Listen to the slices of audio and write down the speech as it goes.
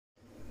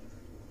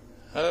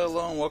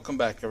Hello and welcome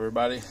back,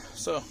 everybody.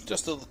 So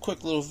just a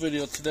quick little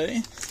video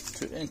today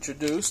to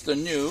introduce the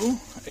new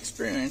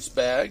experience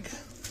bag.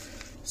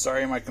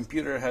 Sorry, my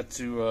computer had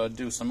to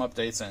do some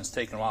updates and it's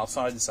taken a while,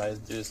 so I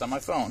decided to do this on my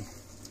phone.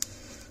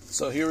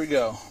 So here we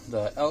go,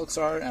 the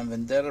LXR and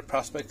Vendetta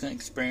Prospecting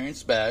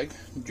Experience bag,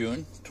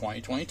 June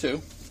 2022.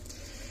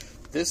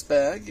 This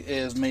bag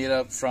is made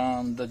up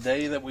from the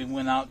day that we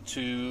went out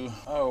to,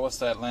 what's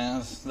that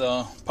land?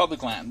 The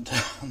public land.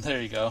 There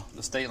you go,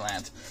 the state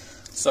land.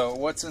 So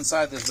what's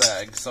inside this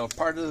bag? So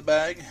part of the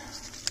bag,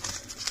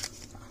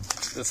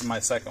 this is my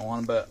second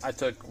one, but I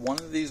took one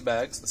of these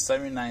bags, the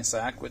 79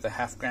 sack with a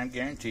half gram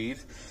guaranteed,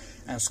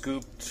 and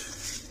scooped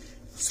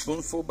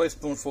spoonful by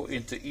spoonful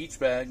into each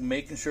bag,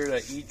 making sure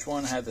that each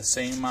one had the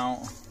same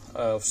amount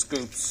of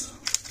scoops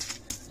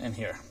in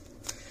here.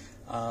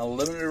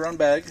 Limited run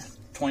bag,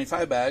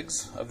 25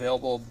 bags,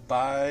 available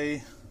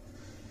by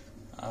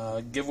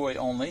giveaway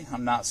only.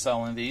 I'm not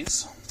selling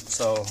these.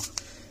 So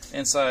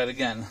inside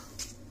again,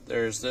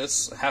 there's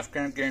this half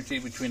gram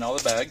guaranteed between all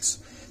the bags.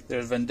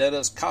 There's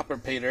Vendetta's copper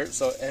pay dirt,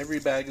 so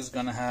every bag is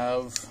going to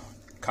have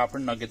copper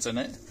nuggets in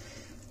it.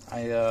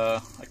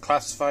 I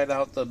classified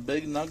out the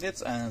big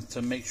nuggets, and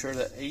to make sure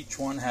that each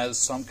one has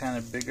some kind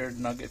of bigger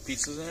nugget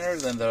pieces in there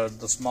than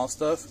the small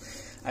stuff,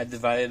 I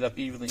divided up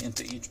evenly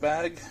into each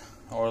bag,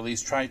 or at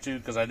least try to,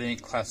 because I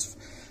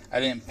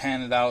didn't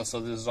pan it out, so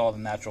this is all the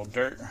natural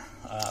dirt.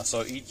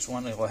 So each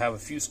one will have a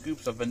few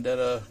scoops of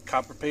Vendetta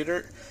copper pay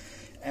dirt,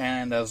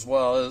 and as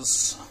well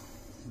as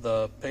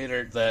the pay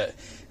dirt that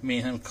me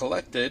and him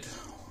collected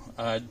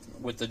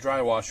with the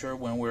dry washer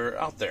when we were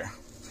out there.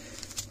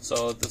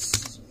 So this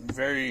is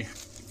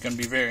going to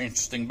be a very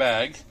interesting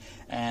bag,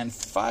 and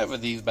 5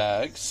 of these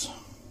bags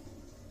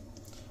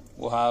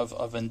will have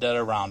a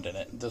Vendetta round in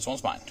it. This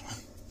one's mine.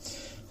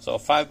 So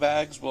 5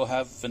 bags will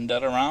have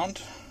Vendetta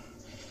round,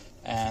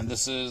 and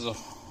this is a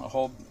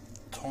whole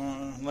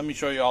let me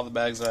show you all the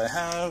bags that I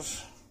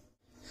have.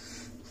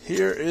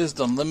 Here is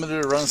the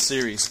limited run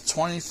series,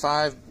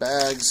 25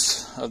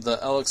 bags of the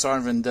LXR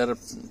and Vendetta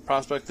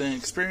Prospecting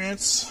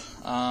Experience.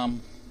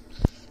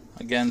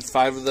 Again,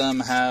 5 of them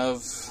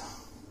have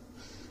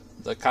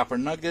the copper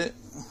nugget.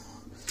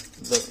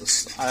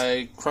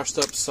 I crushed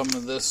up some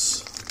of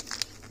this.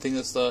 I think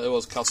it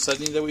was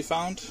chalcedony that we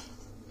found,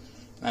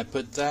 and I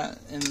put that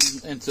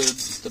into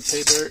the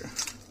pay dirt.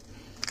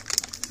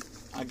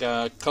 I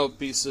got a couple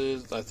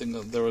pieces. I think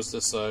that there was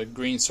this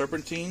green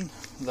serpentine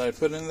that I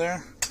put in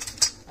there.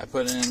 I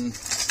put in,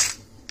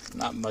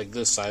 not like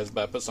this size,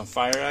 but I put some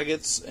fire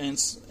agates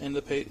in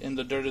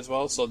the dirt as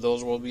well, so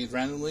those will be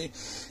randomly.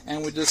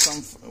 And we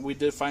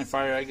did find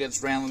fire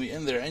agates randomly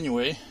in there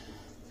anyway.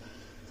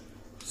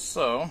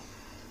 So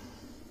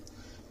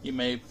you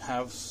may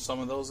have some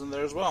of those in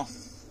there as well.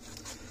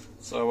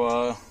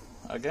 So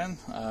again,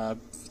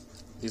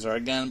 these are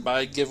again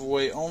by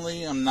giveaway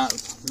only. I'm not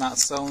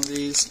selling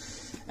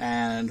these,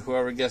 and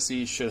whoever gets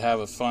these should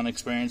have a fun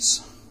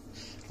experience.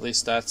 At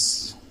least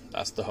that's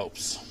the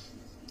hopes.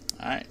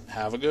 Alright,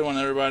 have a good one,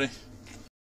 everybody.